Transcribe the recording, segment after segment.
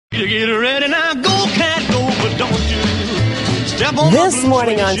you get ready now, go, cat, go, but don't you step on This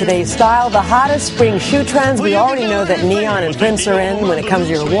morning on Today's Style, the hottest spring shoe trends. We already know that neon and prints are in when it comes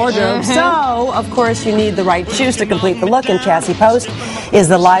to your wardrobe. So, of course, you need the right shoes to complete the look. And Chassie Post is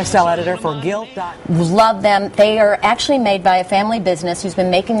the lifestyle editor for Gilt. Love them. They are actually made by a family business who's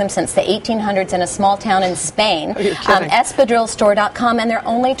been making them since the 1800s in a small town in Spain. Espadrillestore.com, and they're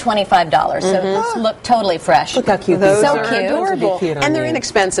only $25. So those look totally fresh. Look how cute those so are cute. adorable. Cute and they're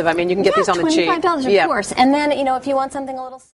inexpensive. I mean, you can get these on the cheap. $25, of course. And then, you know, if you want something a little...